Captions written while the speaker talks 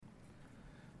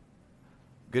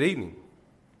Good evening.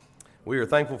 We are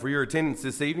thankful for your attendance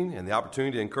this evening and the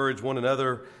opportunity to encourage one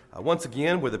another once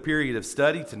again with a period of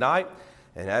study tonight.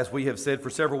 And as we have said for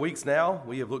several weeks now,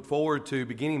 we have looked forward to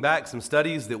beginning back some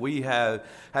studies that we had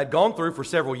gone through for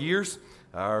several years,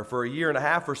 for a year and a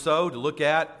half or so, to look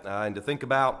at and to think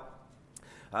about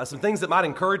some things that might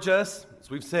encourage us. As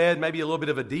we've said, maybe a little bit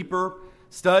of a deeper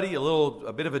study,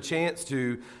 a bit of a chance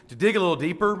to dig a little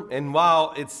deeper. And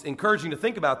while it's encouraging to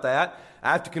think about that,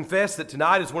 I have to confess that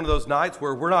tonight is one of those nights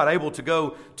where we're not able to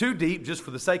go too deep just for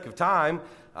the sake of time,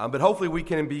 but hopefully we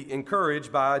can be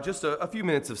encouraged by just a few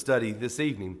minutes of study this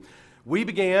evening. We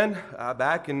began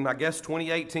back in,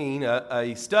 2018,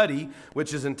 a study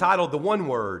which is entitled the One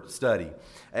Word Study.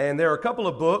 And there are a couple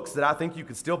of books that I think you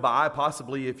could still buy,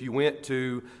 possibly if you went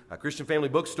to a Christian Family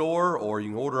bookstore, or you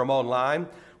can order them online.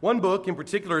 One book in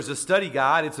particular is a study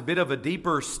guide. It's a bit of a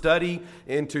deeper study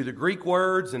into the Greek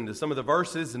words and to some of the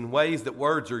verses and ways that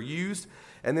words are used.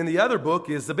 And then the other book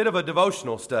is a bit of a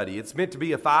devotional study. It's meant to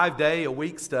be a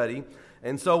 5-day-a-week study.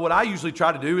 And so what I usually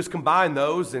try to do is combine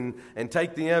those and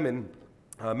take them and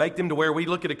make them to where we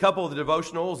look at a couple of the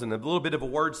devotionals and a little bit of a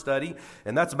word study,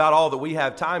 and that's about all that we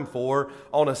have time for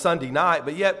on a Sunday night.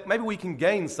 But yet, maybe we can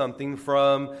gain something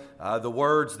from the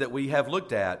words that we have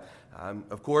looked at.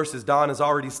 Of course, as Don has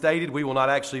already stated, we will not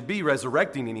actually be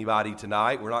resurrecting anybody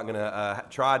tonight. We're not going to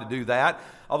try to do that.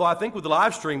 Although I think with the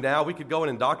live stream now, we could go in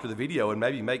and doctor the video and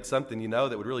maybe make something,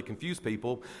 that would really confuse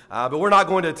people. But we're not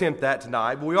going to attempt that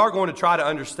tonight. But we are going to try to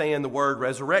understand the word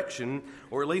resurrection,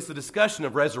 or at least the discussion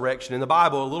of resurrection in the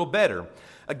Bible, a little better.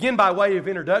 Again, by way of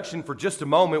introduction for just a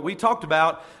moment, we talked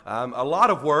about a lot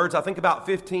of words, I think about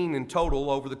 15 in total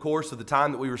over the course of the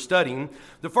time that we were studying.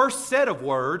 The first set of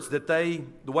words the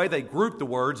way they grouped the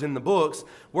words in the books,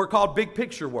 were called big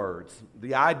picture words.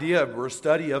 The idea of a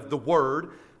study of the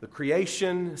Word, the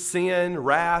creation, sin,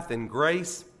 wrath, and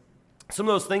grace. Some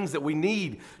of those things that we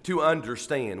need to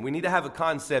understand. We need to have a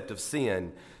concept of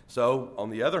sin. So,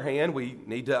 on the other hand, we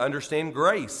need to understand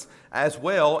grace as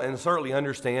well, and certainly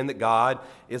understand that God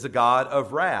is a God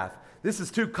of wrath. This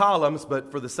is 2 columns,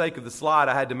 but for the sake of the slide,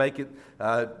 I had to make it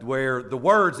where the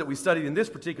words that we studied in this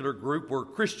particular group were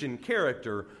Christian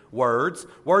character words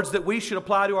that we should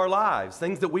apply to our lives,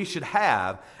 things that we should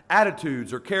have,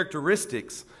 attitudes or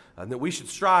characteristics that we should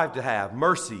strive to have: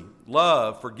 mercy,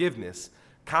 love, forgiveness,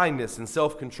 kindness, and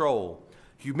self-control,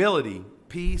 humility,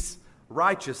 peace,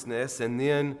 righteousness, and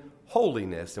then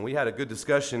holiness. And we had a good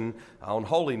discussion on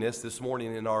holiness this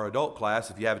morning in our adult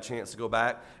class. If you have a chance to go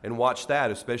back and watch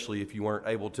that, especially if you weren't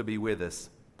able to be with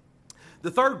us. The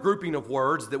third grouping of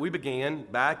words that we began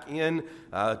back in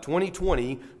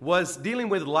 2020 was dealing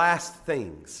with last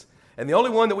things. And the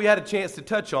only one that we had a chance to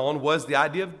touch on was the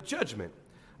idea of judgment.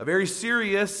 A very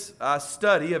serious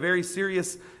study, a very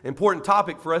serious, important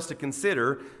topic for us to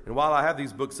consider. And while I have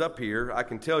these books up here, I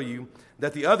can tell you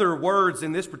that the other words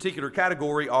in this particular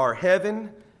category are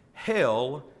heaven,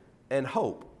 hell, and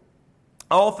hope.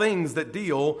 All things that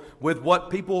deal with what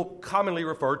people commonly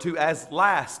refer to as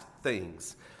last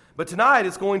things. But tonight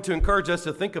it's going to encourage us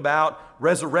to think about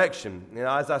resurrection.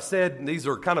 As I said, these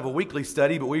are kind of a weekly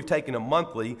study, but we've taken them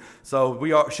monthly, so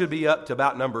we should be up to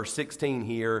about number 16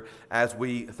 here as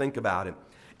we think about it.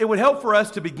 It would help for us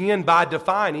to begin by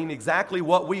defining exactly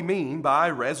what we mean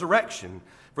by resurrection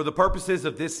for the purposes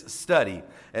of this study.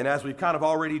 And as we've kind of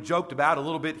already joked about a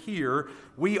little bit here,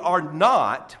 we are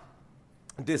not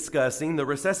discussing the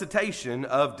resuscitation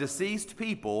of deceased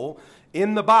people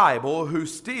in the Bible who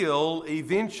still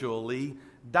eventually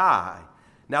die.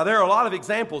 Now, there are a lot of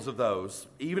examples of those,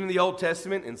 even in the Old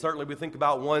Testament, and certainly we think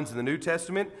about ones in the New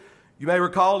Testament. You may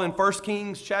recall in 1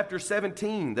 Kings chapter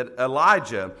 17 that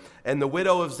Elijah and the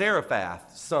widow of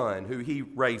Zarephath's son, who he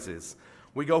raises.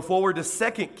 We go forward to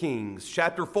 2 Kings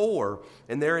chapter 4,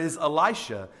 and there is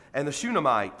Elisha and the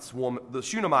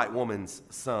Shunammite woman's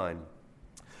son.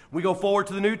 We go forward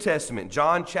to the New Testament,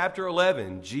 John chapter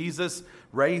 11, Jesus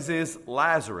raises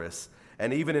Lazarus.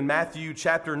 And even in Matthew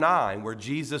chapter 9, where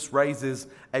Jesus raises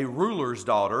a ruler's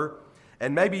daughter,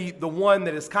 and maybe the one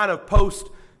that is kind of post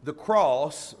the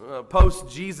cross, post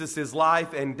Jesus'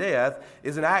 life and death,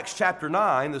 is in Acts chapter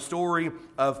 9, the story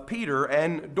of Peter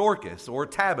and Dorcas, or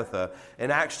Tabitha,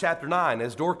 in Acts chapter 9,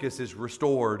 as Dorcas is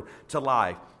restored to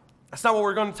life. That's not what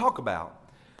we're going to talk about.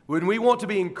 When we want to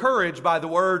be encouraged by the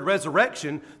word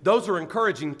resurrection, those are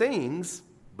encouraging things.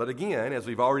 But again, as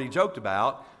we've already joked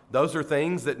about, those are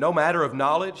things that no matter of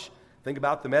knowledge. Think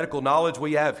about the medical knowledge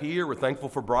we have here. We're thankful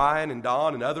for Brian and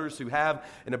Don and others who have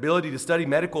an ability to study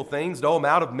medical things. No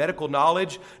amount of medical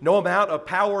knowledge, no amount of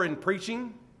power in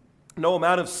preaching, no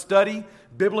amount of study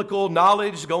biblical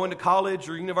knowledge, going to college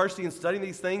or university and studying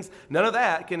these things. None of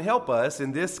that can help us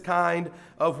in this kind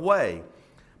of way.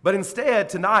 But instead,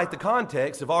 tonight, the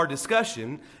context of our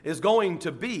discussion is going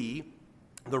to be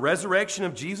the resurrection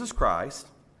of Jesus Christ,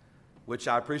 which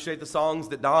I appreciate the songs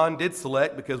that Don did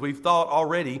select because we've thought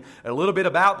already a little bit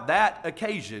about that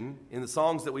occasion in the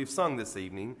songs that we've sung this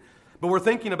evening. But we're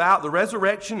thinking about the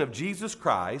resurrection of Jesus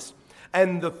Christ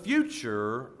and the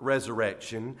future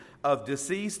resurrection of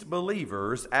deceased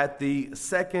believers at the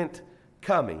second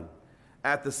coming.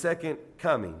 At the second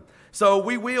coming. So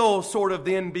we will sort of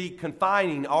then be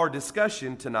confining our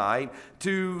discussion tonight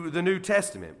to the New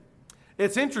Testament.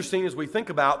 It's interesting as we think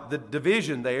about the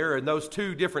division there in those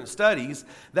two different studies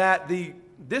that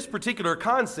this particular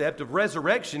concept of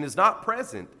resurrection is not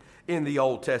present in the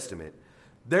Old Testament.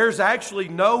 There's actually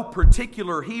no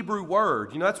particular Hebrew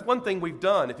word. That's one thing we've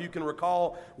done, if you can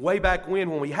recall way back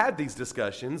when we had these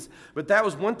discussions. But that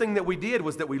was one thing that we did,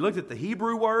 was that we looked at the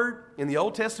Hebrew word in the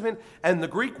Old Testament and the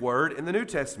Greek word in the New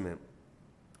Testament.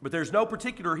 But there's no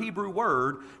particular Hebrew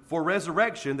word for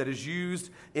resurrection that is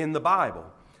used in the Bible.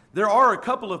 There are a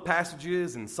couple of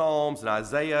passages in Psalms and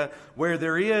Isaiah where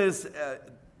there is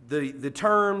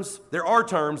there are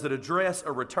terms that address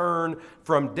a return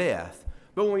from death.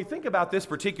 But when we think about this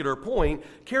particular point,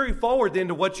 carry forward then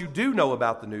to what you do know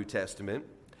about the New Testament.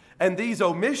 And these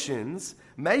omissions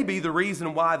may be the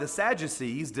reason why the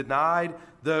Sadducees denied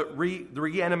the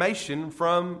reanimation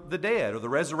from the dead, or the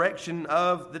resurrection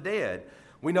of the dead.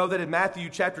 We know that in Matthew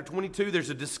chapter 22, there's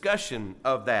a discussion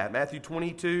of that. Matthew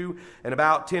 22 and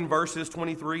about 10 verses,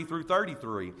 23 through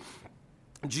 33.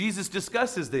 Jesus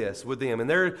discusses this with them, and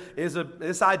there is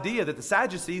this idea that the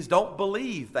Sadducees don't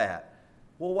believe that.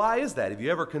 Well, why is that? Have you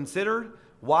ever considered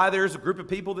why there's a group of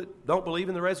people that don't believe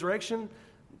in the resurrection?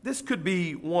 This could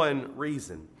be one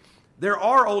reason. There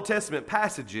are Old Testament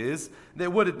passages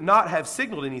that would not have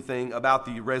signaled anything about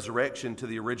the resurrection to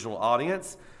the original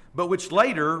audience, but which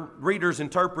later readers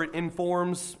interpret in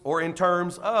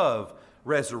terms of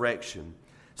resurrection.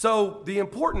 So the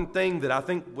important thing that I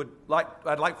think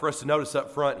I'd like for us to notice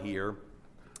up front here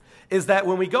is that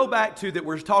when we go back to that,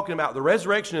 we're talking about the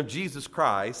resurrection of Jesus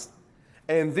Christ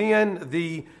and then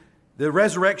the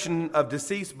resurrection of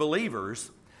deceased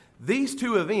believers. These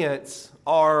two events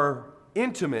are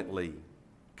intimately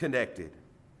connected.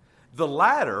 The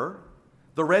latter,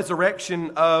 the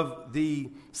resurrection of the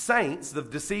saints, the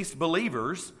deceased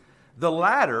believers, the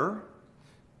latter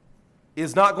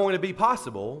is not going to be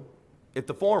possible if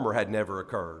the former had never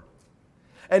occurred.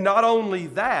 And not only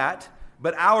that,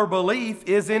 but our belief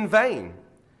is in vain.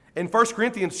 In 1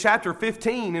 Corinthians chapter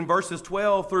 15, in verses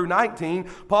 12 through 19,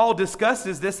 Paul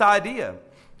discusses this idea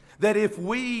that if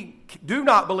we do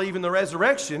not believe in the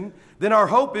resurrection, then our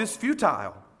hope is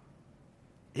futile.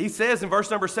 He says in verse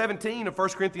number 17 of 1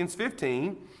 Corinthians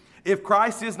 15, if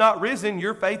Christ is not risen,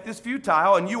 your faith is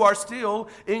futile and you are still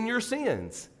in your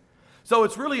sins. So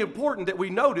it's really important that we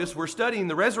notice we're studying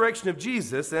the resurrection of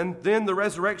Jesus and then the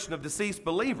resurrection of deceased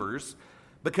believers,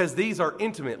 because these are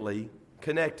intimately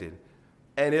connected.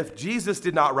 And if Jesus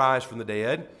did not rise from the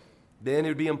dead, then it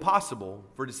would be impossible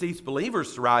for deceased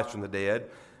believers to rise from the dead.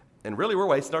 And really, we're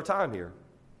wasting our time here.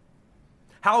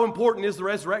 How important is the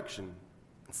resurrection?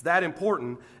 It's that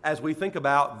important as we think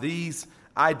about these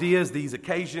ideas, these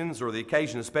occasions, or the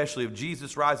occasion especially of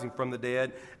Jesus rising from the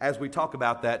dead, as we talk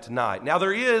about that tonight. Now,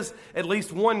 there is at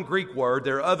least one Greek word.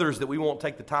 There are others that we won't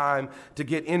take the time to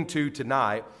get into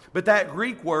tonight. But that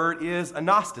Greek word is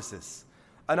anastasis.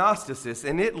 Anastasis,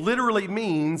 and it literally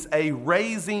means a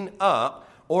raising up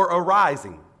or a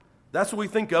rising. That's what we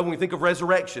think of when we think of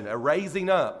resurrection, a raising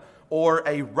up or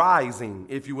a rising,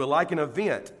 if you will, like an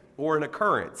event or an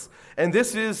occurrence. And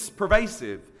this is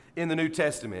pervasive in the New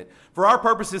Testament. For our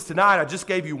purposes tonight, I just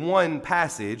gave you one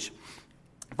passage,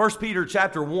 1 Peter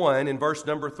chapter 1 and verse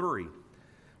number 3.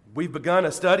 We've begun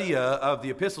a study of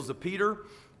the epistles of Peter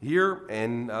here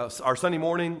in our Sunday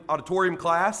morning auditorium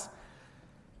class.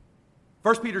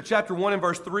 1 Peter chapter 1 and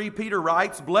verse 3, Peter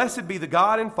writes, "Blessed be the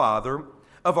God and Father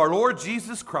of our Lord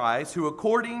Jesus Christ, who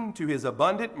according to his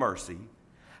abundant mercy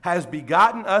has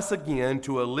begotten us again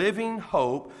to a living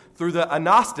hope through the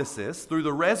anastasis, through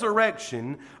the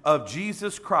resurrection of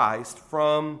Jesus Christ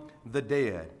from the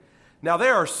dead." Now,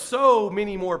 there are so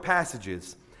many more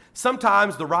passages.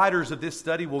 Sometimes the writers of this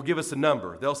study will give us a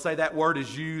number. They'll say that word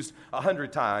is used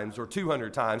 100 times or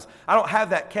 200 times. I don't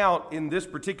have that count in this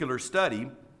particular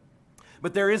study,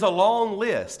 but there is a long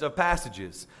list of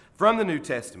passages from the New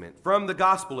Testament, from the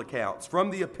gospel accounts,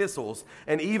 from the epistles,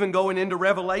 and even going into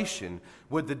Revelation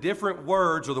with the different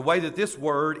words or the way that this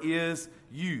word is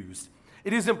used.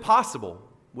 It is impossible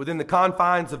within the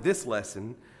confines of this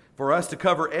lesson for us to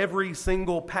cover every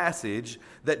single passage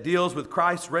that deals with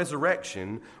Christ's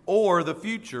resurrection or the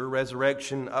future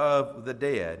resurrection of the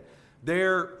dead.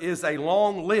 There is a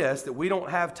long list that we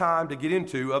don't have time to get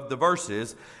into of the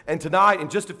verses. And tonight, in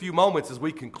just a few moments as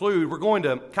we conclude, we're going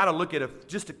to kind of look at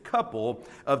just a couple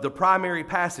of the primary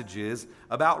passages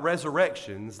about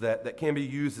resurrections that can be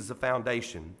used as a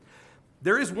foundation.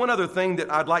 There is one other thing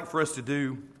that I'd like for us to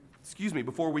do,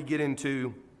 before we get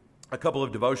into a couple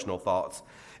of devotional thoughts.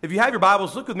 If you have your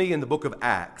Bibles, look with me in the book of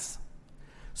Acts.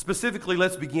 Specifically,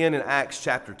 let's begin in Acts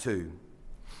chapter 2.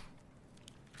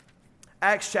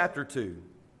 Acts chapter 2.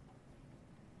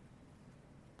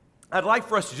 I'd like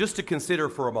for us just to consider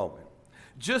for a moment.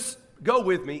 Just go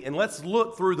with me and let's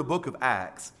look through the book of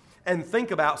Acts and think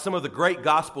about some of the great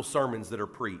gospel sermons that are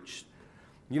preached.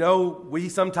 You know, we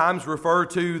sometimes refer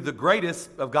to the greatest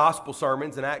of gospel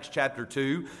sermons in Acts chapter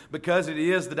 2 because it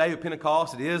is the day of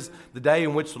Pentecost. It is the day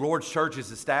in which the Lord's church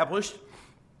is established.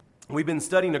 We've been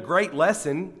studying a great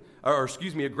sermon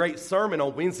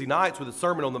on Wednesday nights with the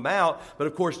Sermon on the Mount. But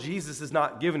of course, Jesus has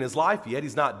not given his life yet.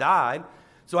 He's not died.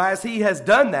 So as he has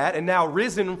done that and now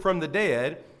risen from the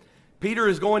dead, Peter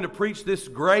is going to preach this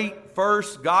great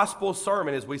first gospel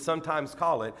sermon, as we sometimes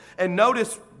call it. And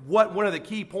notice what one of the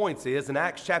key points is in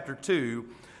Acts chapter 2,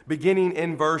 beginning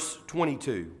in verse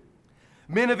 22.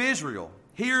 Men of Israel,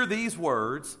 hear these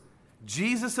words.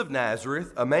 Jesus of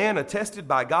Nazareth, a man attested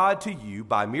by God to you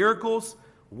by miracles,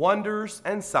 wonders,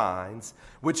 and signs,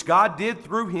 which God did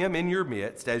through him in your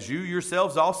midst, as you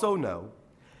yourselves also know.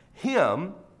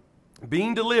 Him,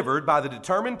 being delivered by the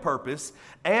determined purpose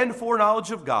and foreknowledge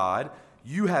of God,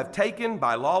 you have taken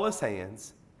by lawless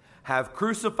hands, have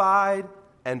crucified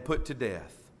and put to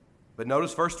death. But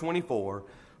notice verse 24,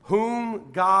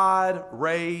 whom God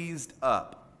raised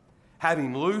up,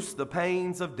 having loosed the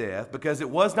pains of death, because it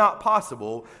was not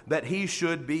possible that he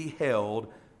should be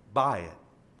held by it.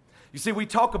 You see, we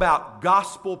talk about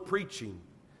gospel preaching.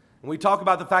 And we talk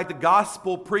about the fact that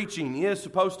gospel preaching is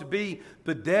supposed to be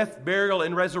the death, burial,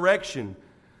 and resurrection.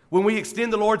 When we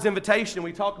extend the Lord's invitation,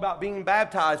 we talk about being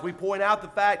baptized. We point out the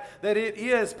fact that it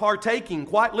is partaking,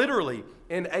 quite literally,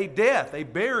 in a death, a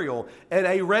burial, and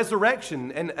a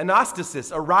resurrection, an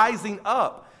anastasis, a rising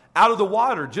up out of the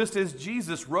water, just as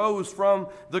Jesus rose from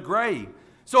the grave.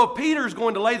 So if Peter's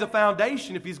going to lay the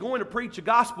foundation, if he's going to preach a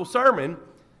gospel sermon,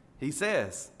 he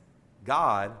says,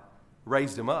 God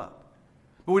raised him up.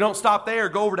 But we don't stop there.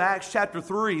 Go over to Acts chapter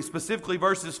 3, specifically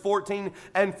verses 14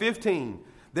 and 15.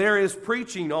 There is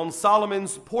preaching on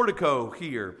Solomon's portico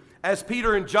here, as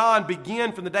Peter and John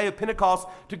begin from the day of Pentecost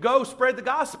to go spread the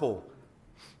gospel.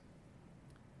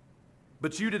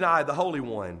 But you denied the Holy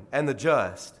One and the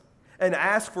just, and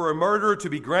asked for a murderer to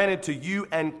be granted to you,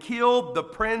 and killed the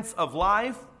Prince of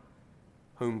Life,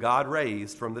 whom God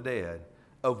raised from the dead,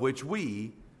 of which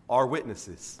we are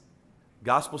witnesses.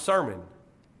 Gospel sermon,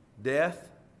 death,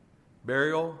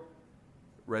 burial,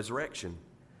 resurrection.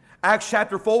 Acts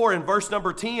chapter 4 and verse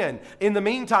number 10. In the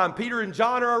meantime, Peter and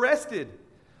John are arrested.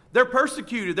 They're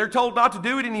persecuted. They're told not to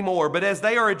do it anymore. But as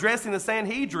they are addressing the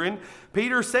Sanhedrin,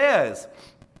 Peter says,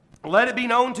 let it be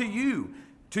known to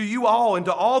you all, and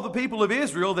to all the people of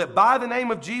Israel, that by the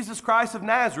name of Jesus Christ of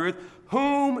Nazareth,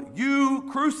 whom you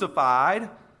crucified,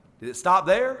 did it stop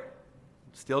there?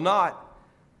 Still not.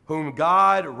 Whom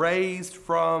God raised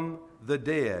from the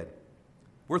dead.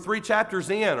 We're 3 chapters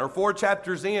in, or 4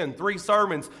 chapters in, 3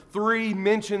 sermons, 3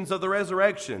 mentions of the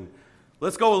resurrection.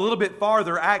 Let's go a little bit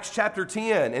farther. Acts chapter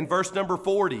 10 and verse number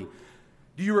 40.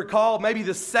 Do you recall maybe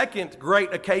the second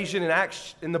great occasion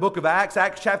in the book of Acts?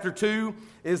 Acts chapter 2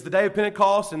 is the day of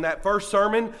Pentecost in that first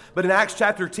sermon. But in Acts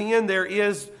chapter 10, there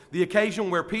is the occasion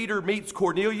where Peter meets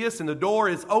Cornelius and the door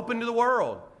is open to the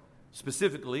world.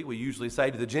 Specifically, we usually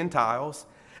say to the Gentiles.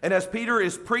 And as Peter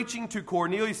is preaching to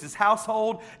Cornelius'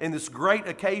 household, and this great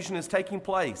occasion is taking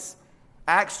place,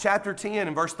 Acts chapter 10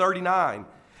 and verse 39,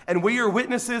 and we are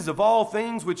witnesses of all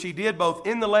things which he did both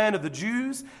in the land of the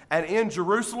Jews and in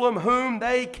Jerusalem, whom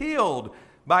they killed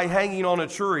by hanging on a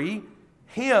tree.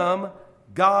 Him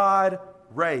God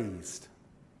raised.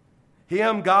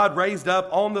 Him God raised up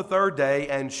on the 3rd day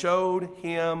and showed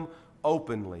him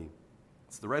openly.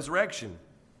 It's the resurrection.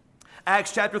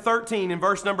 Acts chapter 13 and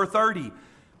verse number 30.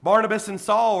 Barnabas and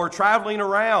Saul are traveling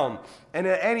around, and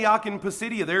at Antioch in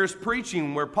Pisidia there is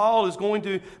preaching where Paul is going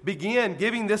to begin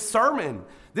giving this sermon,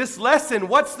 this lesson.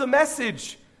 What's the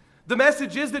message? The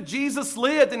message is that Jesus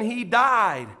lived and he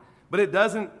died, but it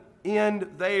doesn't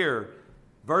end there.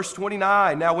 Verse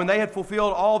 29, now when they had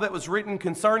fulfilled all that was written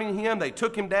concerning him, they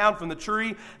took him down from the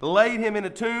tree, laid him in a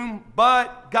tomb,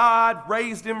 but God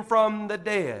raised him from the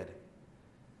dead.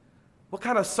 What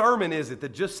kind of sermon is it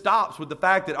that just stops with the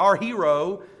fact that our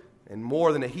hero And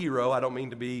more than a hero, I don't mean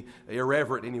to be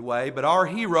irreverent in any way, but our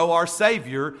hero, our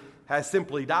Savior, has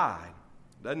simply died.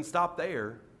 Doesn't stop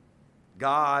there.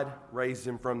 God raised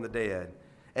him from the dead.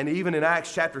 And even in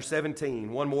Acts chapter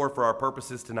 17, one more for our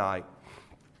purposes tonight.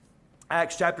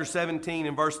 Acts chapter 17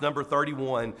 and verse number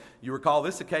 31. You recall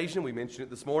this occasion, we mentioned it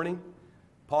this morning.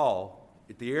 Paul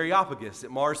at the Areopagus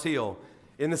at Mars Hill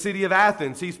in the city of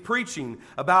Athens. He's preaching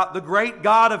about the great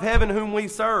God of heaven whom we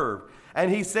serve.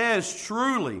 And he says,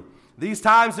 truly, these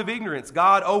times of ignorance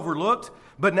God overlooked,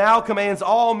 but now commands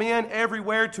all men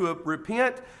everywhere to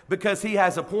repent, because he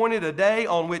has appointed a day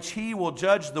on which he will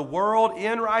judge the world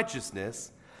in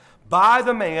righteousness by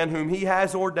the man whom he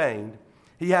has ordained.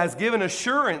 He has given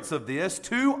assurance of this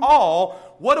to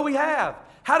all. What do we have?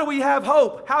 How do we have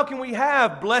hope? How can we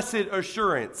have blessed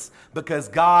assurance? Because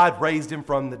God raised him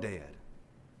from the dead.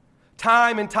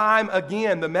 Time and time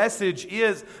again, the message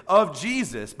is of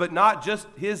Jesus, but not just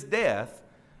his death,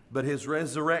 but his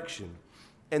resurrection.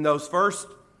 And those first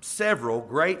several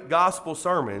great gospel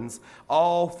sermons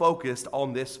all focused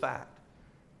on this fact,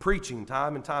 preaching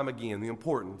time and time again the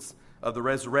importance of the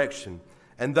resurrection.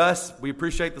 And thus, we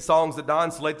appreciate the songs that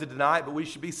Don selected tonight, but we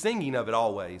should be singing of it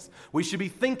always. We should be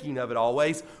thinking of it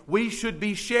always. We should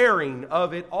be sharing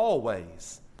of it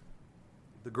always.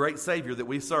 The great Savior that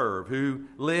we serve, who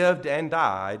lived and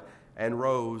died and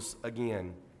rose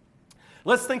again.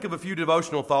 Let's think of a few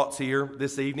devotional thoughts here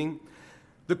this evening.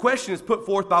 The question is put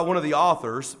forth by one of the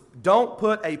authors: don't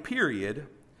put a period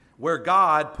where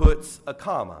God puts a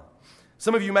comma.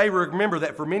 Some of you may remember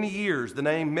that for many years the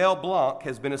name Mel Blanc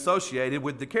has been associated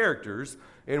with the characters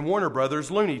in Warner Brothers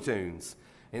Looney Tunes.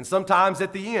 And sometimes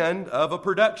at the end of a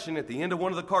production, at the end of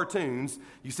one of the cartoons,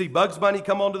 you see Bugs Bunny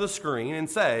come onto the screen and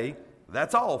say,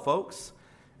 "That's all, folks."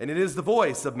 And it is the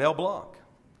voice of Mel Blanc.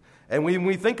 And when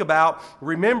we think about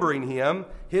remembering him,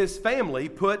 his family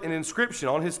put an inscription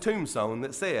on his tombstone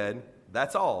that said,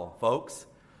 "That's all, folks."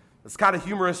 It's kind of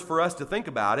humorous for us to think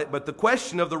about it, but the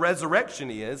question of the resurrection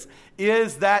is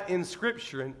that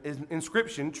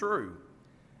inscription true?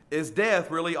 Is death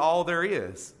really all there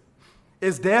is?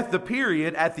 Is death the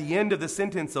period at the end of the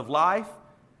sentence of life?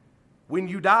 When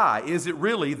you die, is it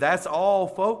really that's all,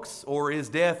 folks? Or is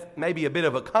death maybe a bit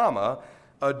of a comma,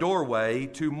 a doorway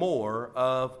to more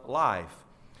of life?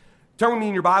 Turn with me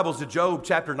in your Bibles to Job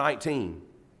chapter 19.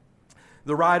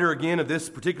 The writer, again, of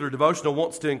this particular devotional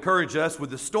wants to encourage us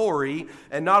with the story,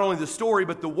 and not only the story,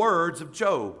 but the words of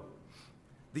Job.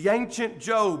 The ancient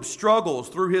Job struggles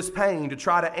through his pain to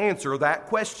try to answer that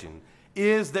question.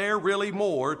 Is there really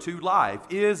more to life?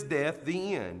 Is death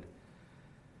the end?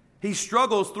 He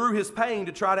struggles through his pain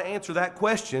to try to answer that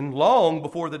question long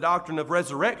before the doctrine of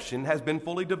resurrection has been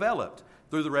fully developed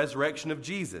through the resurrection of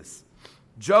Jesus.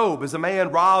 Job is a man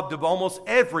robbed of almost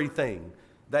everything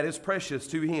that is precious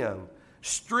to him,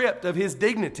 stripped of his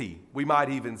dignity, we might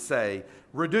even say,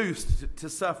 reduced to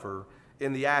suffer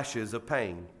in the ashes of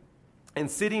pain,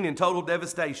 and sitting in total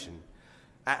devastation.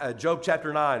 Job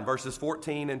chapter 9, verses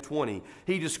 14 and 20,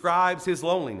 he describes his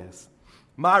loneliness.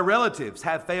 My relatives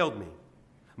have failed me.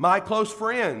 My close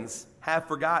friends have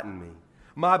forgotten me.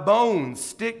 My bones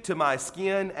stick to my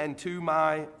skin and to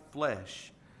my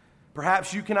flesh.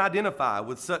 Perhaps you can identify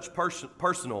with such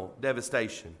personal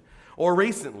devastation. Or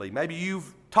recently, maybe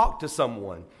you've talked to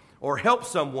someone or helped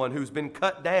someone who's been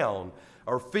cut down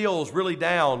or feels really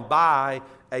down by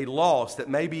a loss that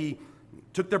maybe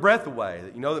took their breath away,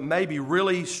 that maybe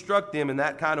really struck them in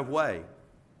that kind of way.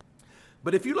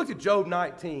 But if you looked at Job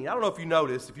 19, I don't know if you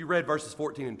noticed, if you read verses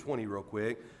 14 and 20 real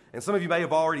quick, and some of you may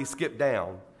have already skipped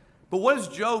down, but what does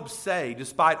Job say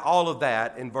despite all of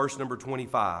that in verse number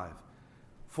 25?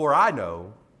 For I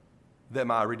know that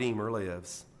my Redeemer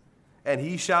lives, and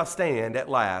he shall stand at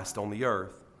last on the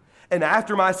earth. And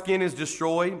after my skin is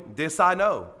destroyed, this I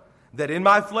know, that in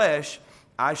my flesh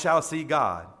I shall see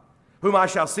God, whom I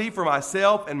shall see for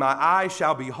myself, and my eyes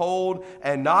shall behold,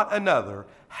 and not another,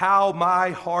 how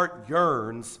my heart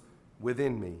yearns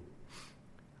within me.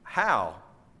 How?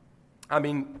 I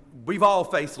mean, we've all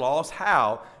faced loss.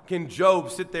 How can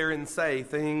Job sit there and say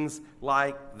things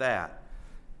like that?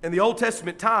 In the Old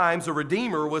Testament times, a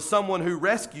redeemer was someone who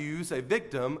rescues a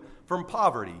victim from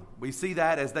poverty. We see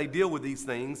that as they deal with these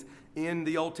things in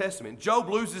the Old Testament. Job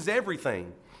loses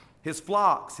everything. His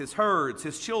flocks, his herds,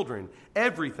 his children,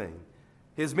 everything.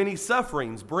 His many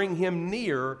sufferings bring him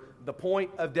near the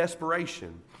point of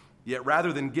desperation. Yet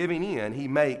rather than giving in, he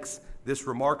makes this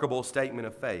remarkable statement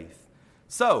of faith.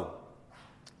 So,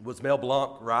 was Mel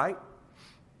Blanc right?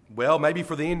 Well, maybe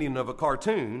for the ending of a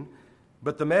cartoon,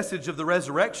 but the message of the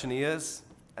resurrection is,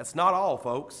 that's not all,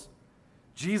 folks.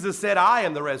 Jesus said, I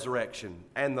am the resurrection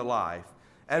and the life.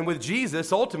 And with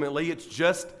Jesus, ultimately, it's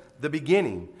just the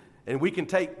beginning. And we can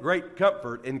take great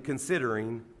comfort in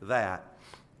considering that.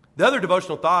 The other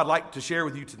devotional thought I'd like to share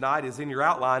with you tonight is in your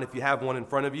outline if you have one in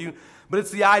front of you. But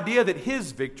it's the idea that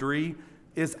his victory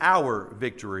is our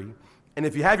victory. And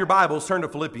if you have your Bibles, turn to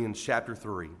Philippians chapter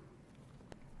 3.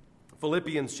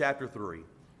 Philippians chapter 3.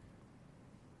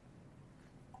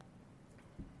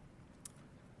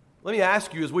 Let me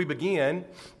ask you as we begin,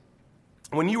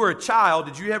 when you were a child,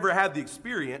 did you ever have the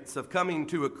experience of coming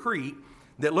to a creek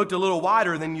that looked a little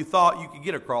wider than you thought you could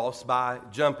get across by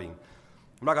jumping?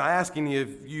 I'm not going to ask any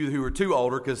of you who are too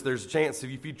older, because there's a chance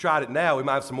if you tried it now, we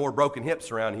might have some more broken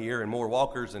hips around here and more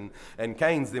walkers and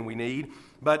canes than we need.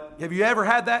 But have you ever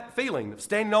had that feeling of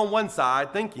standing on one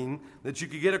side thinking that you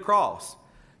could get across?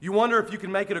 You wonder if you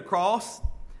can make it across.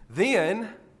 Then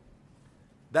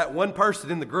that one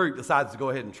person in the group decides to go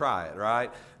ahead and try it,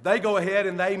 right? They go ahead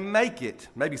and they make it.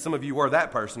 Maybe some of you were that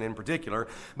person in particular,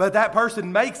 but that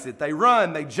person makes it. They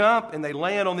run, they jump, and they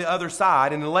land on the other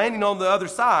side. And in landing on the other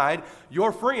side,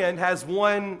 your friend has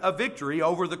won a victory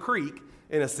over the creek,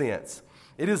 in a sense.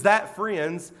 It is that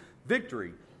friend's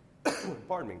victory.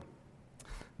 Pardon me.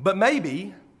 But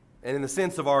maybe, and in the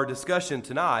sense of our discussion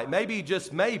tonight, maybe,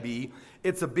 just maybe,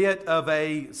 it's a bit of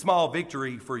a small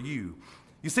victory for you.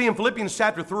 You see, in Philippians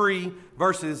chapter 3,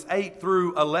 verses 8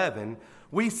 through 11,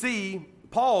 we see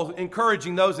Paul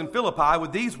encouraging those in Philippi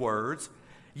with these words,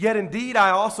 "Yet indeed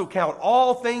I also count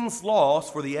all things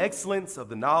lost for the excellence of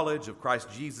the knowledge of Christ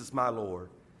Jesus my Lord,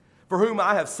 for whom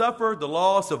I have suffered the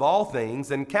loss of all things,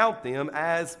 and count them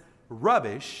as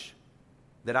rubbish,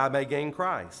 that I may gain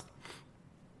Christ,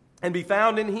 and be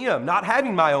found in him, not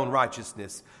having my own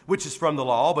righteousness, which is from the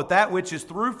law, but that which is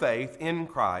through faith in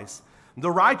Christ, the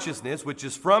righteousness which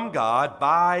is from God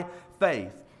by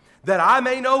faith, that I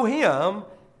may know him,"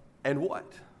 and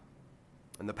what?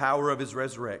 "And the power of his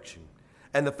resurrection,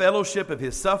 and the fellowship of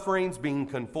his sufferings, being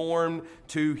conformed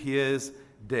to his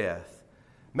death."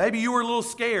 Maybe you were a little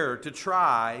scared to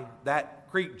try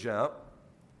that creek jump,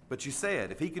 but you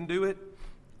said, if he can do it,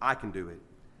 I can do it.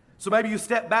 So maybe you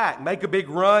step back, make a big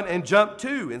run, and jump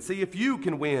too, and see if you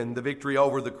can win the victory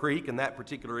over the creek in that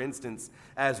particular instance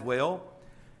as well.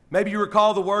 Maybe you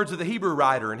recall the words of the Hebrew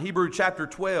writer in Hebrews chapter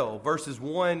 12, verses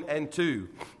 1 and 2.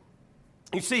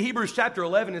 You see, Hebrews chapter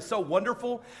 11 is so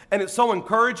wonderful and it's so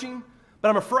encouraging, but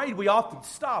I'm afraid we often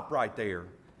stop right there.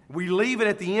 We leave it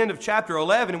at the end of chapter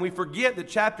 11 and we forget that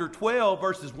chapter 12,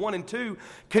 verses 1 and 2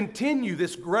 continue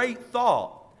this great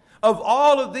thought of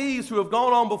all of these who have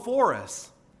gone on before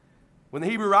us. When the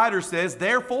Hebrew writer says,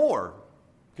 "Therefore,"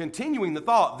 continuing the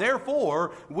thought,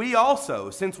 "therefore, we also,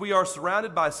 since we are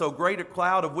surrounded by so great a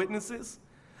cloud of witnesses,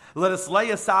 let us lay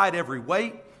aside every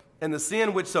weight and the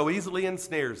sin which so easily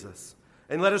ensnares us,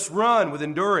 and let us run with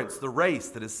endurance the race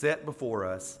that is set before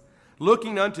us,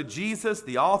 looking unto Jesus,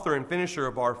 the author and finisher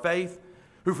of our faith,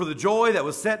 who for the joy that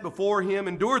was set before him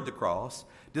endured the cross,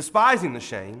 despising the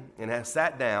shame, and has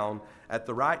sat down at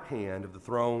the right hand of the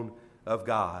throne of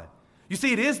God." You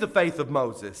see, it is the faith of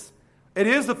Moses. It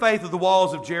is the faith of the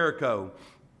walls of Jericho,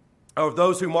 of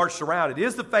those who marched around. It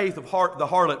is the faith of the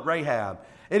harlot Rahab.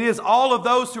 It is all of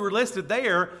those who are listed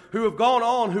there who have gone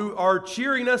on, who are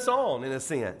cheering us on in a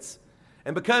sense.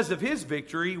 And because of his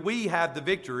victory, we have the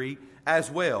victory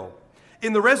as well.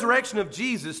 In the resurrection of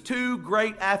Jesus, two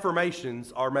great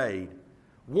affirmations are made.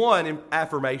 One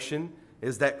affirmation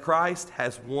is that Christ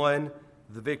has won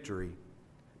the victory.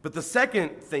 But the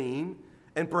second theme,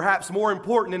 and perhaps more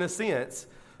important in a sense,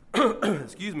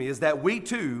 is that we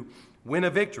too win a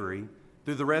victory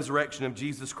through the resurrection of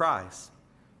Jesus Christ.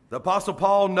 The Apostle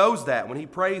Paul knows that when he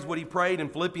prays what he prayed in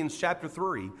Philippians chapter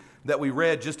 3 that we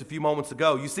read just a few moments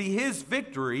ago. You see, his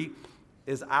victory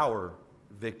is our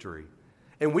victory.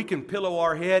 And we can pillow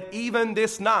our head even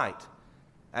this night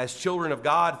as children of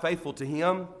God, faithful to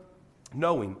him,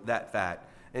 knowing that fact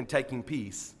and taking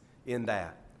peace in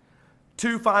that.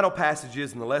 Two final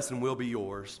passages and the lesson will be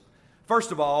yours.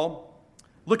 First of all,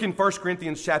 look in 1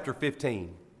 Corinthians chapter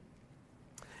 15.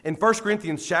 In 1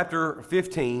 Corinthians chapter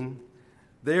 15,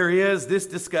 there is this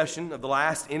discussion of the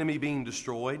last enemy being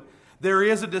destroyed. There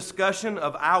is a discussion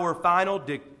of our final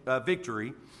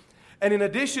victory. And in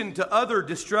addition to other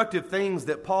destructive things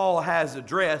that Paul has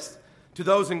addressed to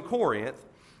those in Corinth,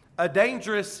 a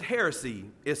dangerous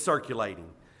heresy is circulating.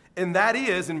 And that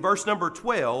is, in verse number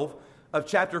 12 of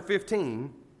chapter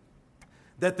 15,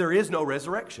 that there is no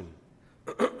resurrection.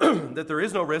 That there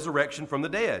is no resurrection from the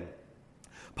dead.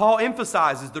 Paul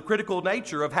emphasizes the critical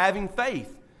nature of having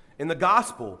faith in the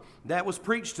gospel that was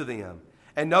preached to them.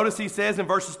 And notice he says in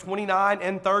verses 29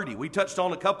 and 30, we touched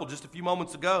on a couple just a few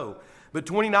moments ago, but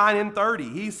 29 and 30,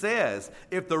 he says,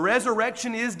 if the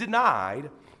resurrection is denied,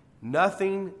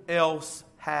 nothing else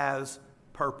has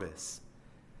purpose.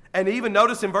 And even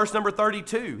notice in verse number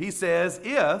 32, he says,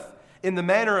 if in the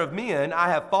manner of men I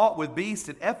have fought with beasts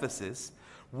at Ephesus,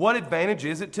 what advantage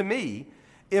is it to me?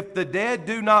 If the dead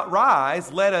do not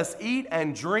rise, let us eat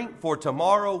and drink, for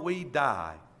tomorrow we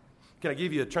die. Can I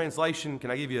give you a translation?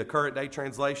 Can I give you a current day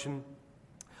translation?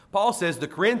 Paul says the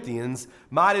Corinthians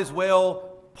might as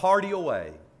well party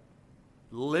away.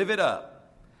 Live it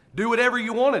up. Do whatever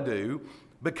you want to do,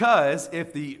 because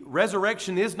if the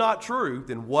resurrection is not true,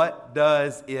 then what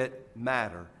does it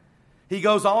matter? He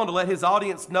goes on to let his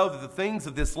audience know that the things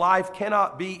of this life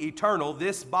cannot be eternal.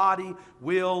 This body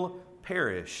will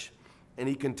perish. And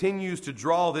he continues to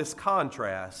draw this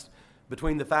contrast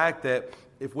between the fact that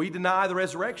if we deny the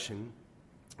resurrection,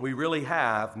 we really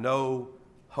have no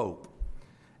hope.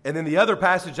 And then the other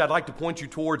passage I'd like to point you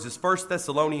towards is 1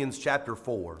 Thessalonians chapter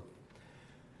 4.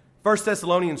 1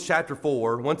 Thessalonians chapter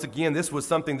 4, once again, this was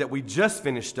something that we just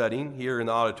finished studying here in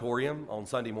the auditorium on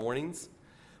Sunday mornings.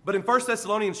 But in 1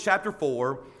 Thessalonians chapter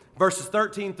 4, verses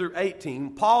 13 through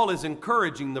 18, Paul is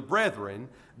encouraging the brethren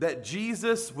that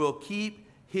Jesus will keep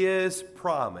his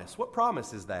promise. What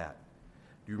promise is that?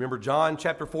 Do you remember John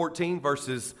chapter 14,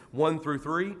 verses 1 through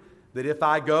 3? That if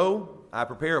I go, I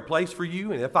prepare a place for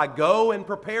you, and if I go and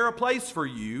prepare a place for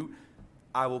you,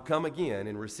 I will come again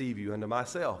and receive you unto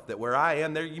myself, that where I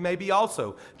am, there you may be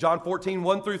also. John 14,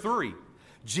 1 through 3.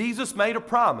 Jesus made a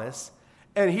promise,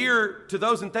 and here to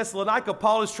those in Thessalonica,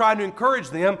 Paul is trying to encourage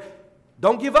them,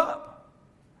 don't give up.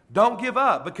 Don't give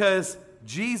up, because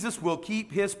Jesus will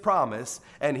keep his promise,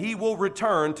 and he will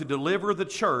return to deliver the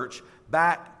church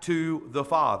back to the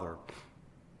Father.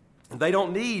 They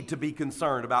don't need to be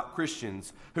concerned about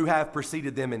Christians who have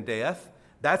preceded them in death.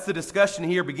 That's the discussion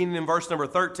here beginning in verse number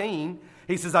 13.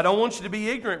 He says, I don't want you to be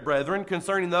ignorant, brethren,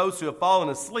 concerning those who have fallen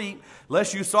asleep,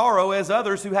 lest you sorrow as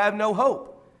others who have no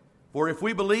hope. For if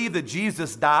we believe that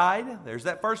Jesus died, there's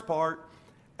that first part,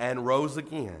 and rose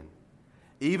again,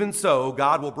 even so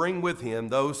God will bring with him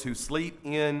those who sleep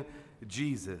in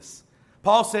Jesus.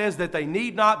 Paul says that they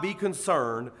need not be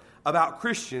concerned about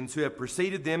Christians who have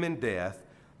preceded them in death.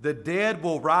 The dead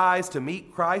will rise to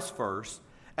meet Christ first,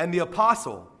 and the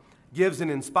apostle gives an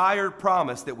inspired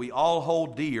promise that we all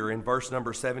hold dear in verse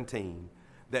number 17,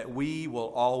 that we will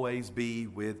always be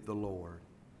with the Lord.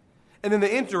 And then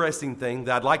the interesting thing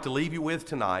that I'd like to leave you with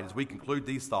tonight as we conclude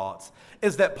these thoughts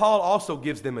is that Paul also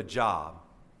gives them a job.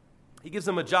 He gives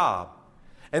them a job,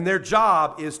 and their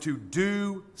job is to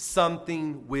do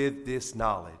something with this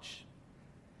knowledge.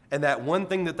 And that one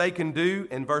thing that they can do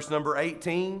in verse number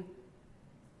 18,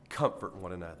 comfort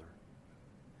one another,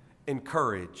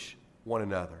 encourage one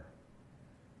another.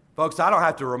 Folks, I don't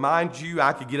have to remind you.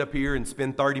 I could get up here and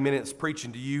spend 30 minutes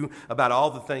preaching to you about all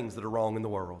the things that are wrong in the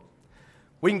world.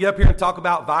 We can get up here and talk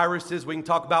about viruses. We can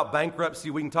talk about bankruptcy.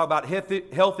 We can talk about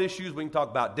health issues. We can talk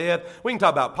about death. We can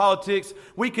talk about politics.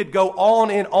 We could go on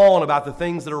and on about the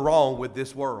things that are wrong with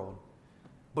this world.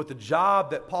 But the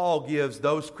job that Paul gives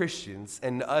those Christians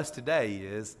and us today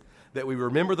is that we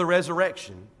remember the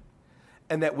resurrection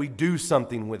and that we do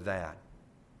something with that.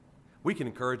 We can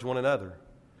encourage one another.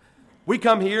 We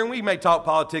come here and we may talk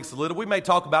politics a little. We may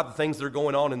talk about the things that are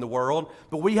going on in the world,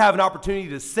 but we have an opportunity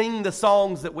to sing the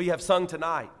songs that we have sung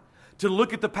tonight, to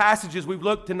look at the passages we've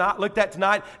looked at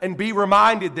tonight and be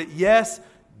reminded that, yes,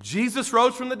 Jesus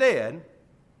rose from the dead,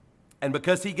 and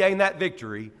because he gained that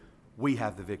victory, we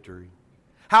have the victory.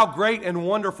 How great and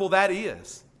wonderful that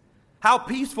is. How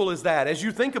peaceful is that as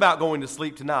you think about going to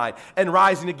sleep tonight and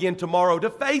rising again tomorrow to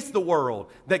face the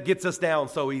world that gets us down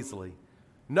so easily,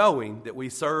 knowing that we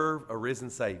serve a risen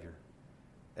Savior,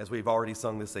 as we've already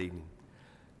sung this evening.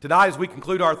 Tonight, as we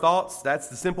conclude our thoughts, that's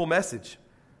the simple message.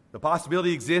 The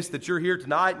possibility exists that you're here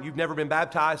tonight and you've never been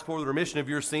baptized for the remission of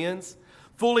your sins,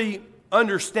 fully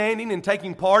understanding and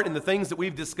taking part in the things that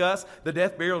we've discussed, the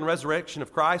death, burial, and resurrection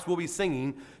of Christ. We'll be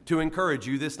singing to encourage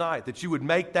you this night, that you would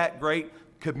make that great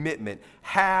commitment.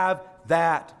 Have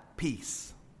that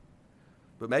peace.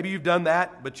 But maybe you've done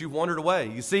that, but you've wandered away.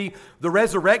 You see, the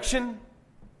resurrection,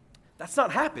 that's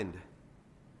not happened.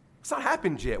 It's not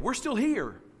happened yet. We're still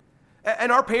here.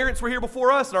 And our parents were here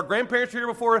before us, and our grandparents were here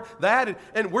before that,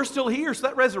 and we're still here. So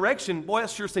that resurrection, boy,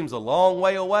 that sure seems a long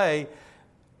way away.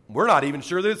 We're not even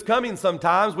sure that it's coming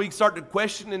sometimes. We start to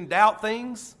question and doubt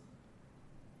things.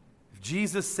 If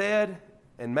Jesus said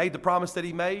and made the promise that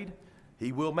he made,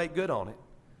 he will make good on it.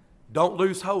 Don't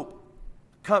lose hope.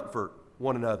 Comfort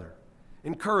one another.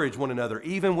 Encourage one another,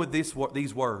 even with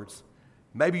these words.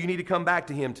 Maybe you need to come back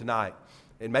to him tonight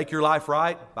and make your life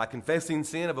right by confessing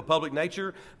sin of a public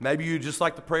nature. Maybe you just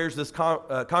like the prayers of this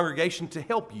congregation to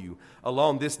help you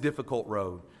along this difficult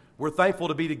road. We're thankful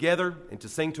to be together and to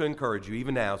sing to encourage you,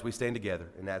 even now as we stand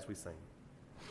together and as we sing.